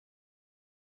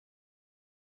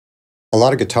A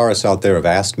lot of guitarists out there have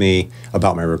asked me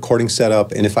about my recording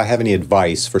setup and if I have any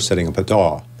advice for setting up a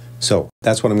DAW. So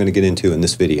that's what I'm going to get into in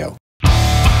this video.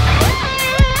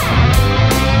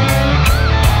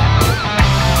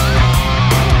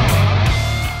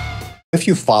 If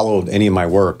you followed any of my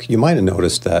work, you might have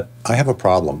noticed that I have a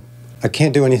problem. I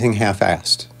can't do anything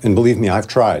half-assed, and believe me, I've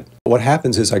tried. What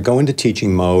happens is I go into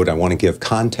teaching mode, I want to give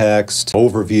context,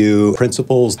 overview,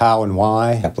 principles, how and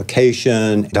why,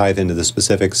 application, dive into the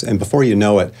specifics, and before you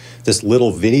know it, this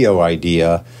little video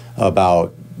idea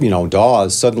about,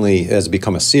 DAWs suddenly has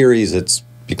become a series, it's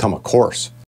become a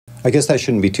course. I guess that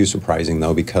shouldn't be too surprising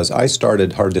though, because I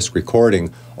started hard disk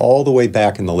recording all the way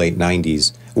back in the late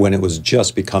 90s when it was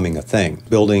just becoming a thing.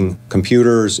 Building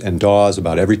computers and DAWs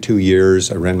about every 2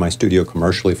 years. I ran my studio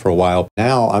commercially for a while.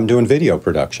 Now I'm doing video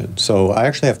production, so I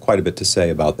actually have quite a bit to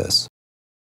say about this.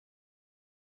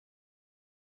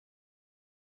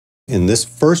 In this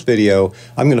first video,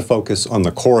 I'm going to focus on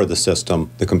the core of the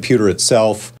system, the computer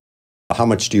itself. How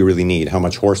much do you really need? How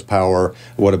much horsepower?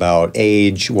 What about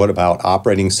age? What about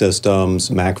operating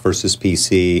systems, Mac versus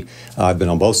PC? I've been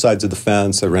on both sides of the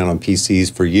fence. I ran on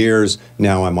PCs for years.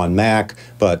 Now I'm on Mac,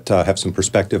 but I have some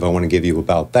perspective I want to give you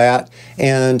about that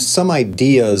and some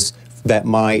ideas that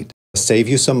might save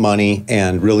you some money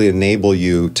and really enable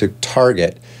you to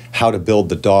target how to build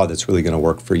the DAW that's really going to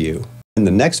work for you. In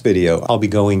the next video, I'll be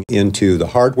going into the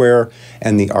hardware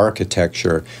and the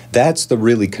architecture. That's the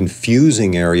really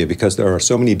confusing area because there are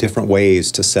so many different ways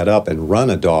to set up and run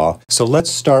a DAW. So let's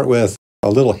start with a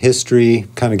little history,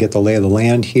 kind of get the lay of the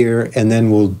land here, and then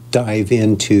we'll dive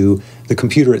into the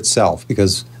computer itself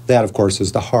because that, of course,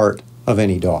 is the heart of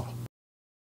any DAW.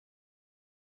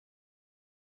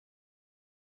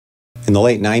 In the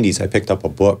late 90s, I picked up a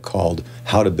book called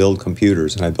How to Build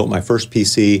Computers, and I built my first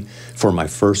PC for my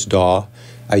first DAW.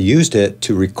 I used it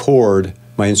to record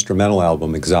my instrumental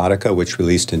album, Exotica, which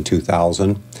released in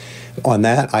 2000. On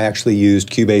that, I actually used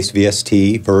Cubase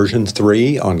VST version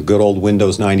 3 on good old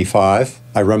Windows 95.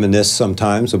 I reminisce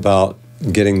sometimes about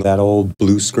getting that old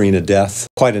blue screen of death.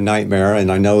 Quite a nightmare,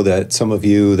 and I know that some of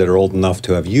you that are old enough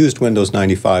to have used Windows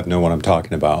 95 know what I'm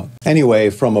talking about. Anyway,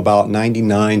 from about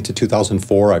 99 to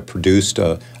 2004, I produced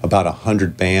about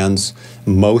 100 bands,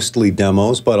 mostly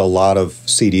demos, but a lot of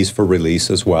CDs for release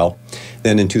as well.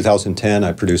 Then in 2010,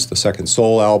 I produced the second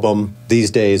Soul album. These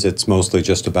days, it's mostly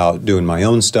just about doing my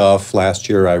own stuff. Last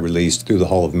year, I released Through the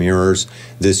Hall of Mirrors.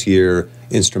 This year,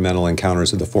 Instrumental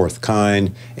Encounters of the Fourth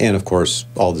Kind, and of course,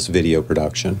 all this video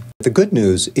production. The good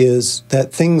news is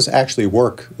that things actually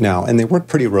work now, and they work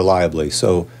pretty reliably.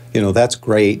 So, that's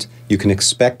great. You can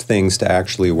expect things to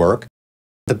actually work.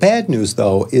 The bad news,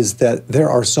 though, is that there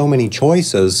are so many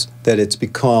choices that it's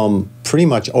become pretty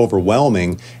much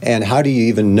overwhelming. And how do you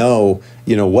even know,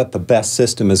 what the best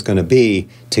system is going to be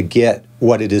to get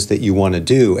what it is that you want to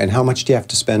do, and how much do you have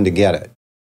to spend to get it?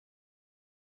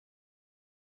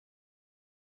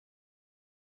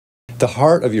 The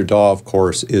heart of your DAW, of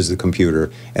course, is the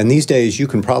computer, and these days you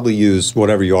can probably use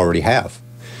whatever you already have.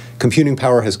 Computing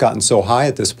power has gotten so high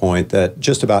at this point that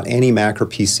just about any Mac or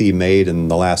PC made in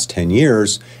the last 10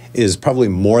 years is probably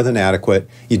more than adequate.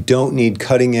 You don't need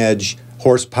cutting-edge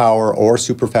horsepower or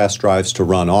super fast drives to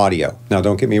run audio. Now,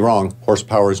 don't get me wrong,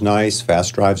 horsepower is nice,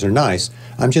 fast drives are nice.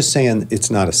 I'm just saying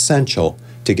it's not essential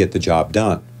to get the job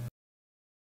done.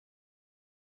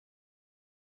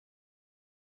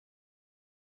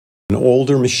 An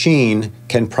older machine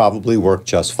can probably work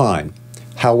just fine.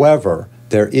 However,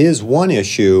 there is one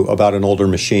issue about an older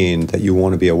machine that you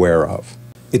want to be aware of.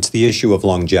 It's the issue of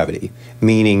longevity,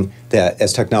 meaning that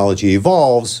as technology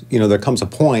evolves, there comes a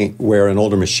point where an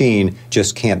older machine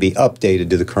just can't be updated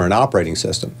to the current operating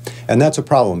system. And that's a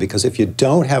problem because if you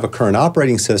don't have a current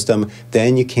operating system,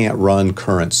 then you can't run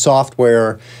current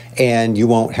software and you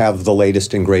won't have the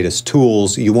latest and greatest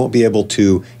tools. You won't be able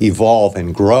to evolve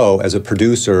and grow as a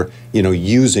producer,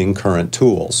 using current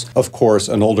tools. Of course,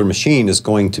 an older machine is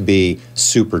going to be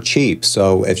super cheap.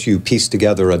 So if you piece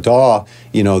together a DAW,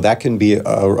 that can be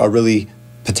a really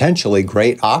potentially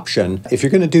great option. If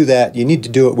you're going to do that, you need to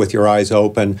do it with your eyes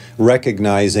open,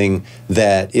 recognizing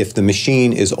that if the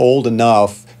machine is old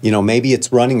enough, maybe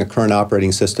it's running a current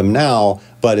operating system now,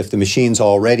 but if the machine's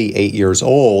already 8 years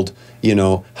old,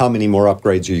 how many more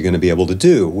upgrades are you going to be able to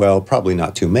do? Well, probably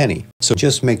not too many. So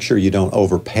just make sure you don't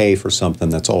overpay for something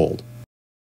that's old.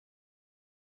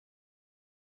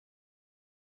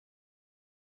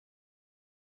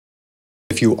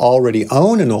 If you already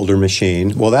own an older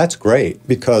machine, well, that's great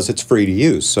because it's free to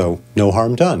use, so no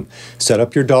harm done. Set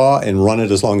up your DAW and run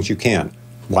it as long as you can.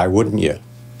 Why wouldn't you?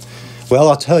 Well,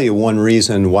 I'll tell you one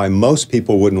reason why most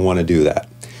people wouldn't want to do that.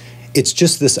 It's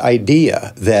just this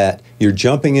idea that you're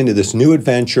jumping into this new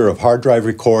adventure of hard drive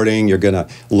recording, you're going to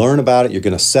learn about it, you're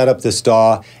going to set up this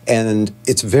DAW, and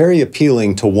it's very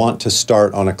appealing to want to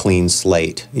start on a clean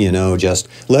slate. You know, just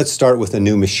let's start with a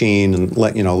new machine and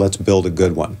let's build a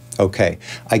good one. Okay,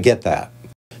 I get that.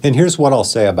 And here's what I'll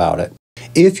say about it.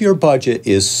 If your budget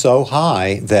is so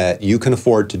high that you can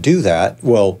afford to do that,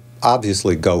 well,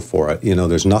 obviously go for it. You know,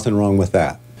 there's nothing wrong with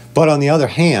that. But on the other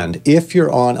hand, if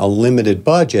you're on a limited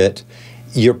budget,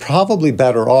 you're probably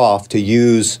better off to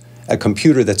use a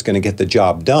computer that's going to get the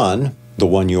job done, the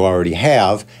one you already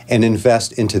have, and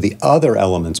invest into the other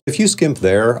elements. If you skimp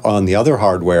there on the other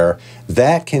hardware,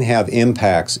 that can have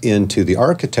impacts into the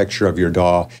architecture of your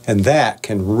DAW, and that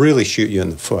can really shoot you in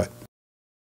the foot.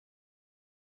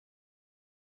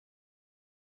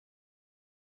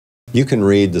 You can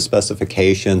read the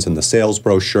specifications and the sales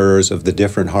brochures of the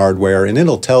different hardware, and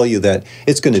it'll tell you that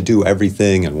it's going to do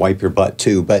everything and wipe your butt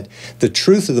too. But the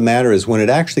truth of the matter is, when it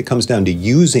actually comes down to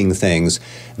using things,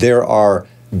 there are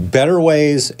better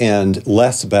ways and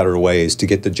less better ways to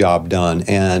get the job done.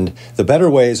 And the better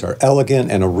ways are elegant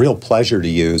and a real pleasure to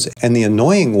use. And the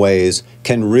annoying ways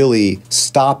can really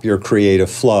stop your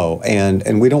creative flow.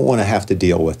 And we don't want to have to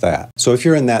deal with that. So if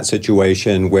you're in that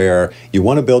situation where you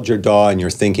want to build your DAW and you're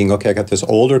thinking, okay, I got this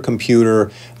older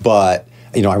computer, but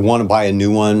I want to buy a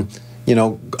new one.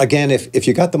 Again, if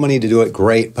you got the money to do it,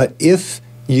 great. But if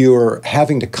you're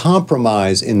having to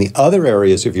compromise in the other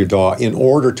areas of your DAW in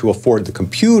order to afford the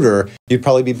computer, you'd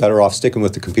probably be better off sticking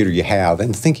with the computer you have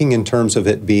and thinking in terms of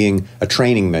it being a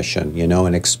training mission,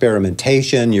 an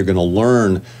experimentation. You're going to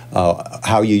learn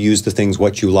how you use the things,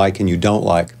 what you like and you don't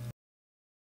like.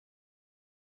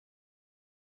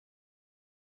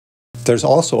 There's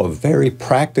also a very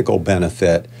practical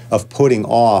benefit of putting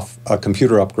off a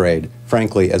computer upgrade,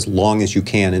 frankly, as long as you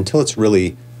can until it's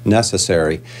really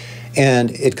necessary.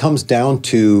 And it comes down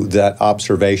to that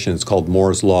observation, it's called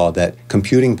Moore's Law, that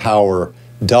computing power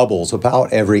doubles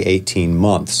about every 18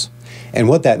 months. And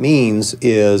what that means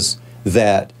is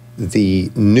that the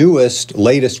newest,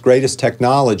 latest, greatest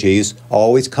technologies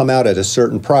always come out at a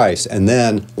certain price. And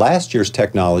then last year's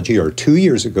technology, or 2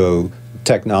 years ago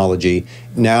technology,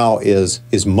 now is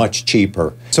much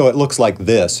cheaper. So it looks like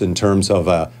this in terms of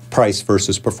a price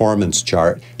versus performance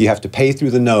chart. You have to pay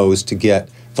through the nose to get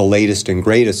the latest and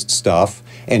greatest stuff,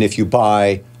 and if you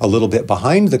buy a little bit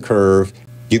behind the curve,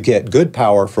 you get good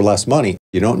power for less money.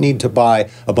 You don't need to buy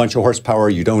a bunch of horsepower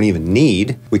you don't even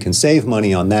need. We can save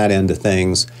money on that end of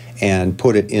things and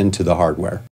put it into the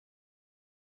hardware.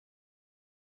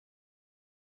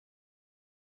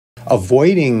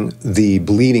 Avoiding the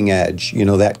bleeding edge,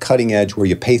 that cutting edge where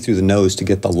you pay through the nose to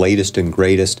get the latest and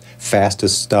greatest,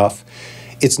 fastest stuff.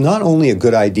 It's not only a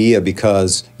good idea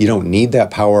because you don't need that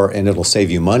power and it'll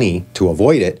save you money to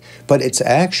avoid it, but it's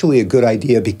actually a good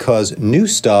idea because new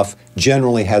stuff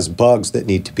generally has bugs that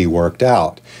need to be worked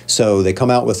out. So they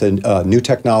come out with a new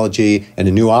technology and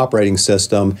a new operating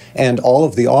system, and all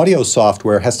of the audio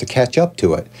software has to catch up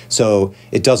to it. So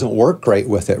it doesn't work great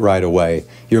with it right away.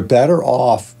 You're better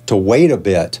off to wait a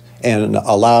bit and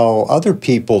allow other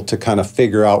people to kind of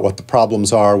figure out what the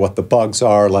problems are, what the bugs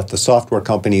are, let the software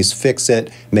companies fix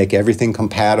it, make everything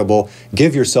compatible.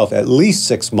 Give yourself at least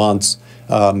 6 months,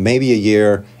 maybe a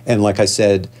year, and like I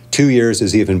said, 2 years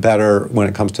is even better when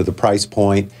it comes to the price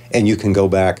point, and you can go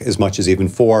back as much as even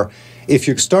 4. If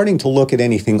you're starting to look at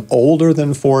anything older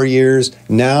than 4 years,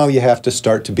 now you have to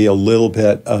start to be a little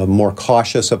bit more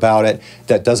cautious about it.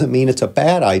 That doesn't mean it's a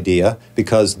bad idea,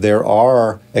 because there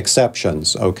are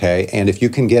exceptions, okay? And if you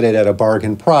can get it at a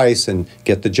bargain price and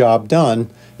get the job done,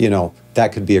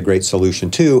 that could be a great solution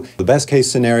too. The best case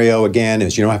scenario, again,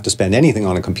 is you don't have to spend anything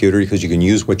on a computer because you can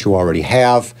use what you already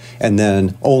have and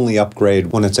then only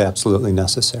upgrade when it's absolutely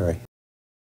necessary.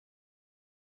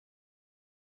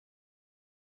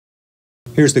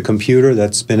 Here's the computer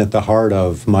that's been at the heart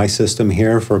of my system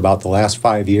here for about the last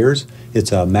 5 years.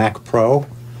 It's a Mac Pro,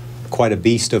 quite a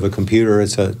beast of a computer.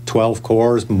 It's a 12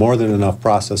 cores, more than enough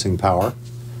processing power.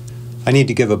 I need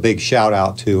to give a big shout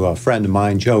out to a friend of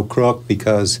mine, Joe Crook,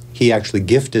 because he actually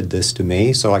gifted this to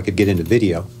me so I could get into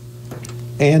video.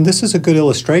 And this is a good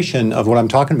illustration of what I'm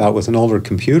talking about with an older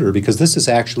computer, because this is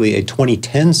actually a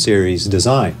 2010 series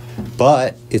design,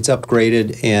 but it's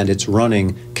upgraded and it's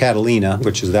running Catalina,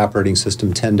 which is the operating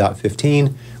system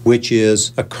 10.15, which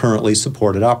is a currently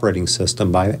supported operating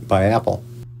system by Apple.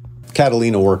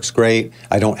 Catalina works great.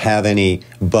 I don't have any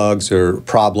bugs or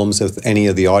problems with any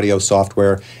of the audio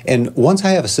software. And once I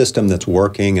have a system that's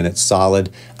working and it's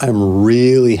solid, I'm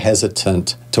really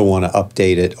hesitant to want to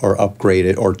update it or upgrade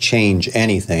it or change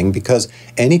anything, because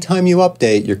anytime you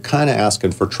update, you're kind of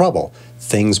asking for trouble.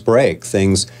 Things break.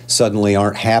 Things suddenly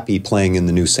aren't happy playing in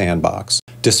the new sandbox.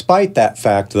 Despite that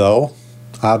fact, though,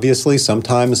 obviously,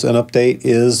 sometimes an update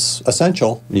is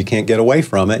essential. You can't get away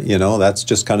from it. You know, that's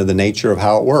just kind of the nature of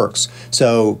how it works.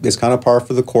 So it's kind of par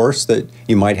for the course that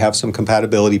you might have some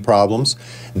compatibility problems.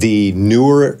 The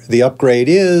newer the upgrade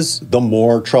is, the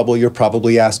more trouble you're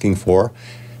probably asking for.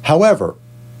 However,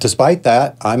 despite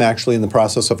that, I'm actually in the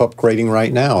process of upgrading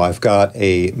right now. I've got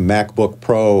a MacBook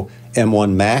Pro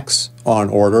M1 Max on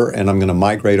order, and I'm going to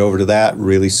migrate over to that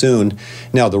really soon.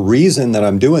 Now, the reason that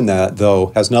I'm doing that, though,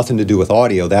 has nothing to do with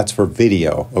audio. That's for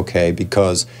video, okay?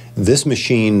 Because this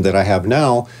machine that I have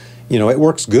now, you know, it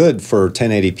works good for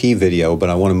 1080p video, but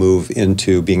I want to move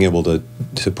into being able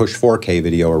to push 4K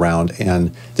video around,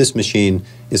 and this machine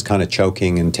is kind of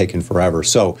choking and taking forever.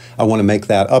 So I want to make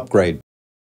that upgrade.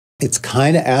 It's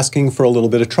kind of asking for a little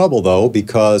bit of trouble, though,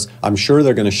 because I'm sure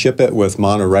they're going to ship it with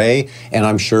Monterey, and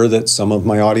I'm sure that some of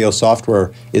my audio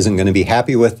software isn't going to be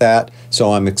happy with that,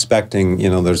 so I'm expecting, you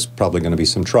know, there's probably going to be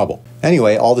some trouble.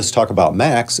 Anyway, all this talk about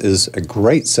Macs is a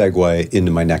great segue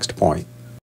into my next point.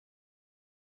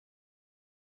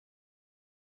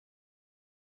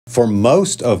 For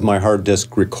most of my hard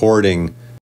disk recording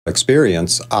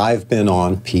experience, I've been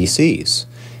on PCs.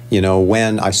 You know,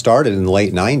 when I started in the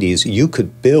late 90s, you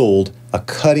could build a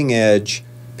cutting-edge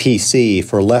PC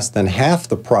for less than half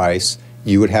the price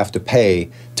you would have to pay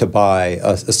to buy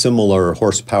a similar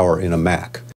horsepower in a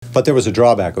Mac. But there was a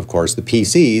drawback, of course. The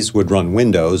PCs would run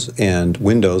Windows, and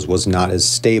Windows was not as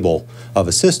stable of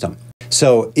a system.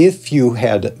 So if you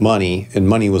had money, and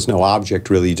money was no object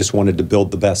really, you just wanted to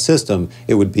build the best system,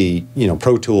 it would be, you know,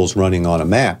 Pro Tools running on a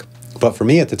Mac. But for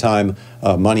me at the time,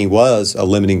 money was a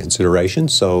limiting consideration,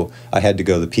 so I had to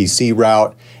go the PC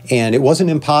route, and it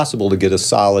wasn't impossible to get a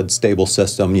solid, stable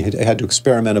system. You had to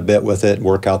experiment a bit with it,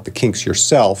 work out the kinks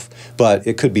yourself, but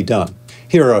it could be done.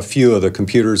 Here are a few of the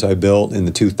computers I built in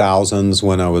the 2000s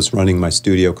when I was running my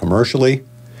studio commercially.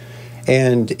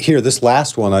 And here, this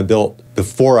last one I built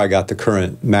before I got the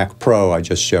current Mac Pro I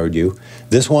just showed you.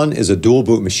 This one is a dual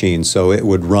boot machine, so it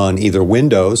would run either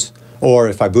Windows, or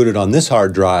if I booted on this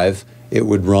hard drive, it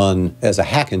would run as a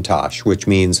Hackintosh, which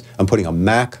means I'm putting a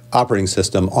Mac operating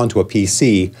system onto a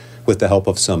PC with the help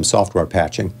of some software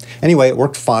patching. Anyway, it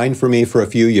worked fine for me for a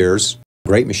few years.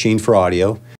 Great machine for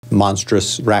audio.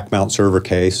 Monstrous rack mount server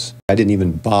case. I didn't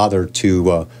even bother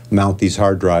to mount these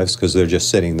hard drives because they're just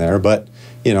sitting there, but,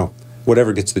 you know,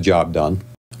 whatever gets the job done.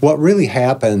 What really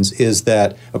happens is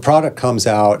that a product comes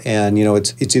out and, you know,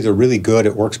 it's either really good,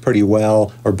 it works pretty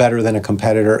well, or better than a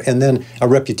competitor, and then a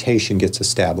reputation gets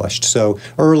established. So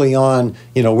early on,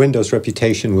 you know, Windows'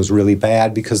 reputation was really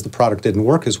bad because the product didn't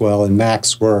work as well, and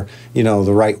Macs were, you know,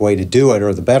 the right way to do it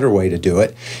or the better way to do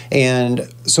it.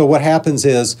 And so what happens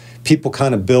is people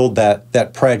kind of build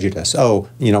that prejudice. Oh,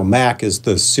 you know, Mac is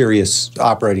the serious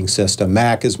operating system.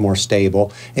 Mac is more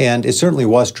stable. And it certainly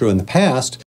was true in the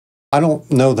past. I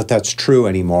don't know that that's true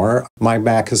anymore. My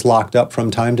Mac is locked up from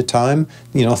time to time.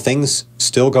 You know, things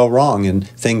still go wrong and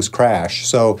things crash.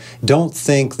 So don't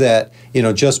think that, you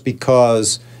know, just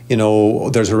because, you know,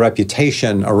 there's a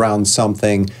reputation around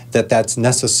something that's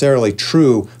necessarily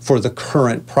true for the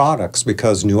current products,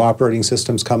 because new operating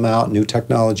systems come out, new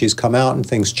technologies come out, and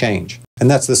things change. And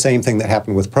that's the same thing that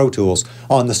happened with Pro Tools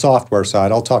on the software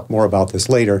side. I'll talk more about this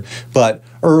later. But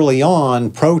early on,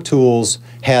 Pro Tools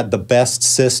had the best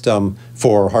system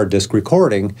for hard disk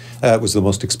recording. It was the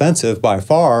most expensive by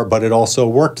far, but it also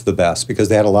worked the best because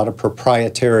they had a lot of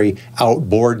proprietary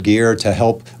outboard gear to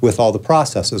help with all the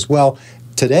processes. Well,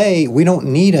 today, we don't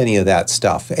need any of that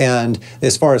stuff. And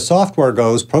as far as software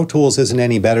goes, Pro Tools isn't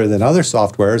any better than other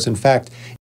softwares. In fact,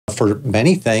 for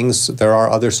many things, there are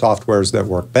other softwares that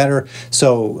work better.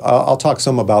 So I'll talk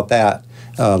some about that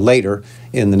later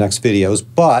in the next videos.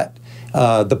 But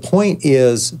the point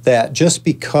is that just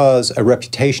because a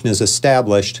reputation is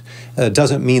established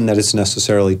doesn't mean that it's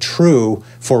necessarily true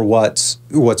for what's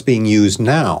being used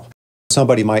now.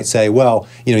 Somebody might say, well,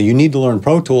 you know, you need to learn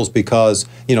Pro Tools because,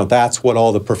 you know, that's what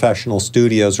all the professional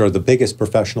studios or the biggest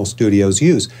professional studios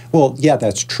use. Well, yeah,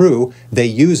 that's true. They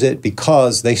use it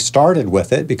because they started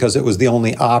with it, because it was the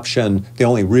only option, the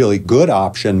only really good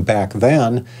option back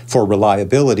then for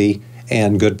reliability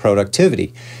and good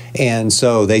productivity. And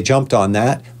so they jumped on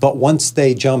that. But once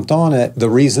they jumped on it, the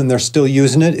reason they're still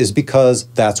using it is because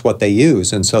that's what they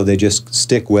use. And so they just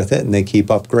stick with it and they keep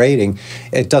upgrading.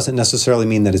 It doesn't necessarily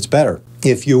mean that it's better.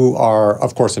 If you are,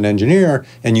 of course, an engineer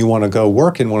and you want to go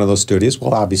work in one of those studios,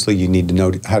 well, obviously you need to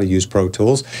know how to use Pro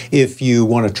Tools. If you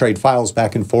want to trade files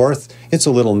back and forth, it's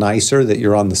a little nicer that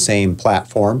you're on the same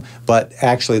platform. But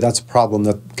actually, that's a problem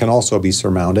that can also be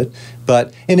surmounted.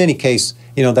 But in any case,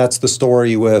 you know, that's the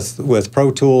story with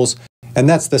Pro Tools. And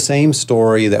that's the same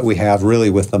story that we have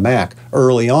really with the Mac.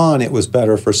 Early on, it was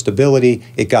better for stability.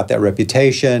 It got that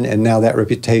reputation, and now that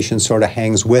reputation sort of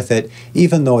hangs with it,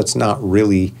 even though it's not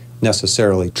really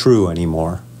necessarily true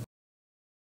anymore.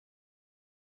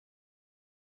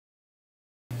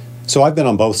 So I've been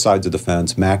on both sides of the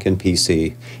fence, Mac and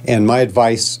PC, and my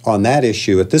advice on that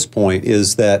issue at this point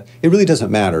is that it really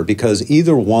doesn't matter because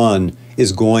either one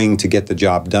is going to get the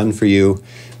job done for you.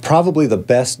 Probably the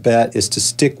best bet is to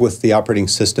stick with the operating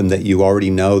system that you already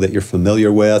know, that you're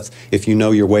familiar with. If you know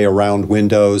your way around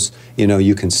Windows, you know,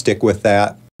 you can stick with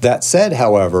that. That said,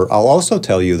 however, I'll also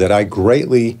tell you that I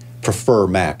greatly prefer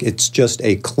Mac. It's just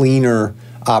a cleaner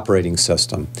operating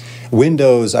system.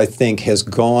 Windows, I think, has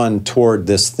gone toward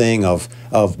this thing of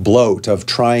bloat, of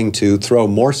trying to throw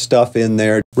more stuff in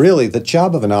there. Really, the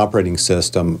job of an operating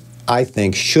system, I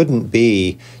think, shouldn't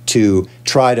be to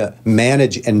try to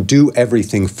manage and do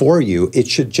everything for you. It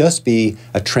should just be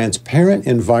a transparent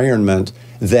environment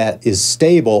that is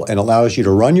stable and allows you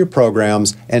to run your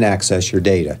programs and access your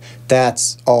data.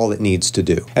 That's all it needs to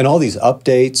do. And all these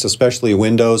updates, especially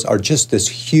Windows, are just this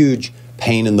huge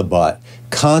pain in the butt.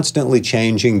 Constantly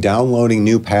changing, downloading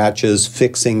new patches,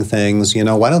 fixing things. You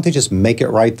know, why don't they just make it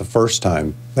right the first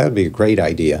time? That would be a great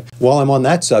idea. While I'm on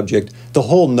that subject, the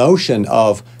whole notion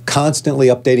of constantly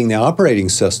updating the operating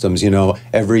systems, you know,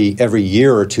 every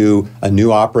year or two, a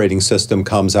new operating system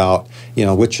comes out, you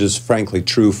know, which is frankly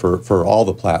true for all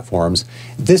the platforms.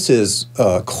 This is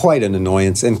quite an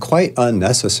annoyance and quite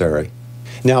unnecessary.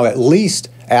 Now, at least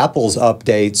Apple's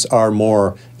updates are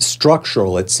more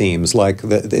structural, it seems, like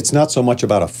it's not so much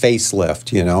about a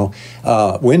facelift, you know.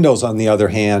 Windows, on the other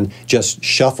hand, just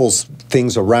shuffles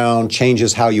things around,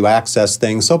 changes how you access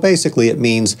things. So basically it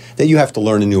means that you have to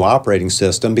learn a new operating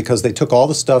system because they took all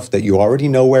the stuff that you already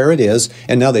know where it is,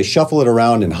 and now they shuffle it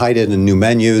around and hide it in new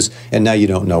menus, and now you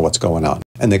don't know what's going on.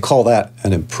 And they call that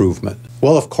an improvement.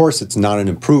 Well, of course, it's not an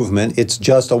improvement. It's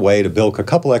just a way to bilk a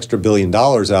couple extra $1 billion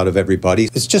out of everybody.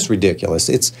 It's just ridiculous.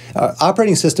 It's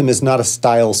operating system is not a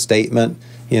style statement.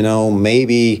 You know,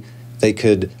 maybe they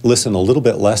could listen a little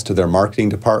bit less to their marketing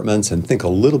departments and think a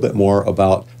little bit more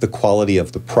about the quality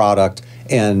of the product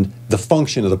and the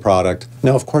function of the product.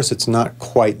 Now, of course, it's not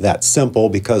quite that simple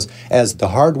because as the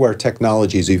hardware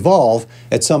technologies evolve,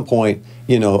 at some point,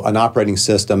 you know, an operating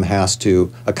system has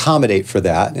to accommodate for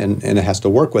that and it has to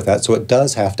work with that. So it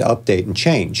does have to update and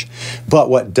change. But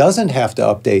what doesn't have to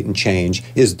update and change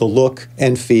is the look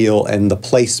and feel and the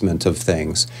placement of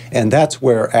things. And that's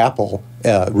where Apple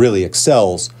really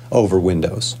excels over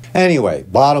Windows. Anyway,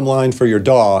 bottom line for your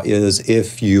DAW is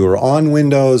if you're on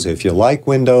Windows, if you like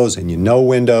Windows and you know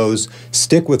Windows,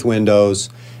 stick with Windows,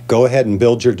 go ahead and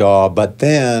build your DAW, but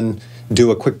then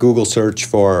do a quick Google search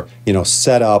for, you know,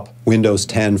 set up Windows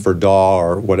 10 for DAW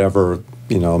or whatever,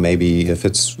 you know, maybe if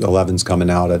it's 11's coming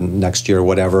out and next year,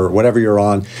 whatever you're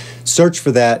on, search for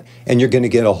that and you're going to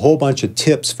get a whole bunch of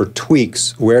tips for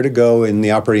tweaks, where to go in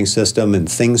the operating system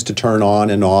and things to turn on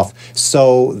and off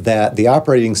so that the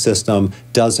operating system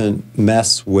doesn't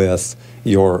mess with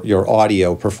your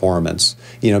audio performance.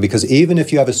 You know, because even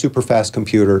if you have a super fast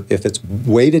computer, if it's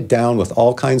weighted down with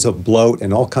all kinds of bloat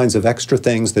and all kinds of extra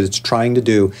things that it's trying to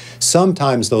do,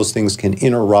 sometimes those things can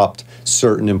interrupt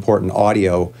certain important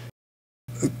audio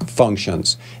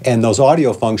functions, and those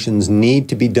audio functions need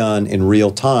to be done in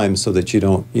real time so that you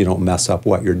don't mess up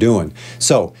what you're doing.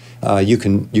 So you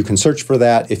can search for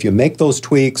that. If you make those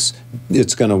tweaks,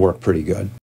 it's going to work pretty good.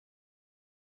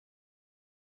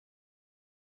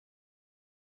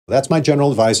 That's my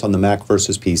general advice on the Mac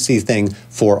versus PC thing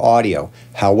for audio.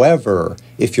 However,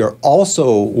 if you're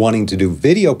also wanting to do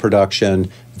video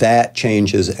production, that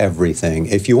changes everything.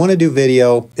 If you want to do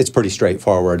video, it's pretty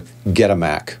straightforward. Get a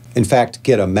Mac. In fact,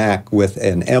 get a Mac with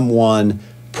an M1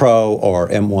 Pro or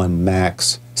M1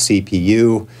 Max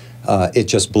CPU. It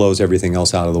just blows everything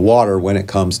else out of the water when it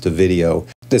comes to video.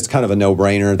 It's kind of a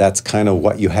no-brainer. That's kind of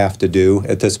what you have to do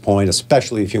at this point,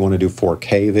 especially if you want to do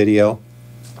 4K video.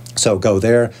 So go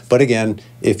there. But again,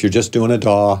 if you're just doing a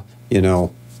DAW, you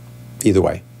know, either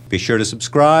way. Be sure to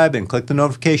subscribe and click the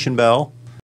notification bell.